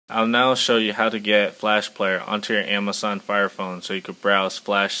I'll now show you how to get Flash Player onto your Amazon Fire Phone so you could browse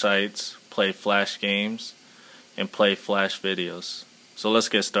Flash sites, play Flash games, and play Flash videos. So let's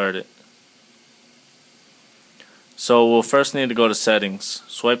get started. So we'll first need to go to Settings.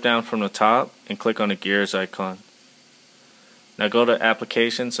 Swipe down from the top and click on the gears icon. Now go to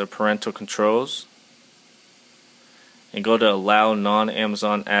Applications or Parental Controls and go to Allow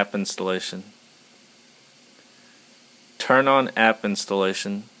Non-Amazon App Installation. Turn on App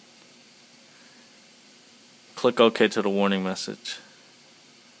Installation. Click OK to the warning message.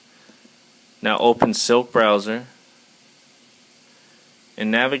 Now open Silk Browser and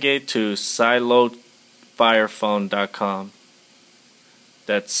navigate to sideloadfirephone.com.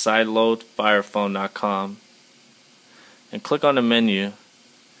 That's sideloadfirephone.com, and click on the menu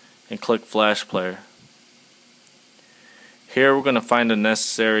and click Flash Player. Here we're going to find the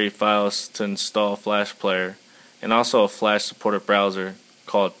necessary files to install Flash Player and also a Flash supported browser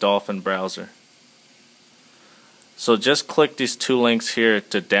called Dolphin Browser. So just click these two links here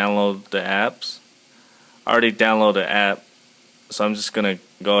to download the apps. I already downloaded the app, so I'm just going to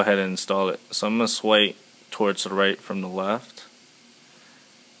go ahead and install it. So I'm going to swipe towards the right from the left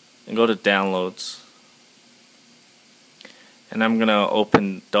and go to Downloads. And I'm going to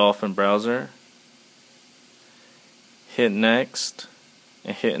open Dolphin Browser, hit Next,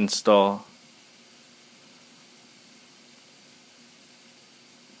 and hit Install.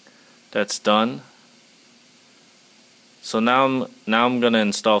 That's done. So now I'm going to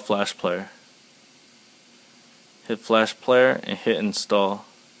install Flash Player. Hit Flash Player and hit Install.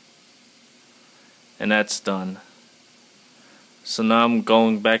 And that's done. So now I'm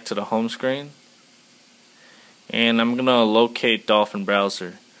going back to the home screen. And I'm going to locate Dolphin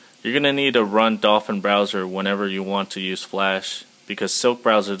Browser. You're going to need to run Dolphin Browser whenever you want to use Flash, because Silk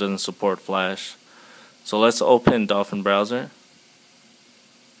Browser doesn't support Flash. So let's open Dolphin Browser.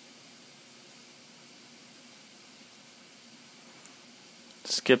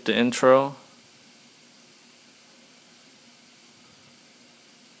 Skip the intro.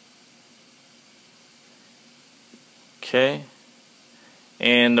 Okay.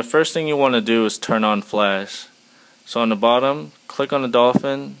 And the first thing you want to do is turn on Flash. So on the bottom, click on the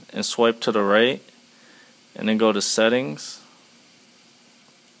dolphin and swipe to the right, and then go to Settings,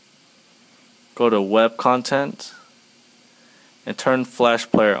 go to Web Content, and turn Flash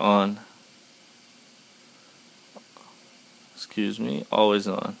Player on. Excuse me, always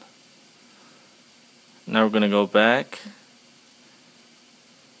on. Now we're going to go back,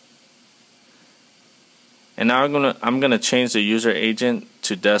 and now I'm going to change the user agent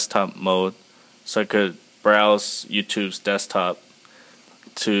to desktop mode so I could browse YouTube's desktop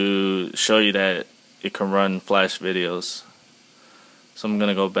to show you that it can run Flash videos. So I'm going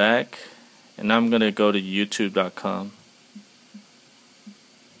to go back, and now I'm going to go to youtube.com.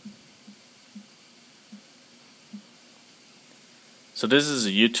 So this is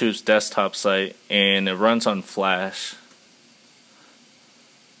YouTube's desktop site, and it runs on Flash.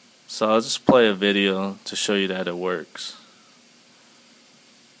 So I'll just play a video to show you that it works.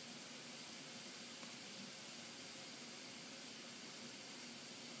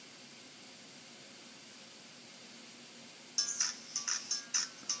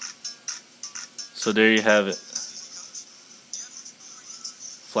 So there you have it.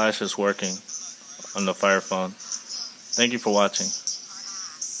 Flash is working on the Fire Phone. Thank you for watching.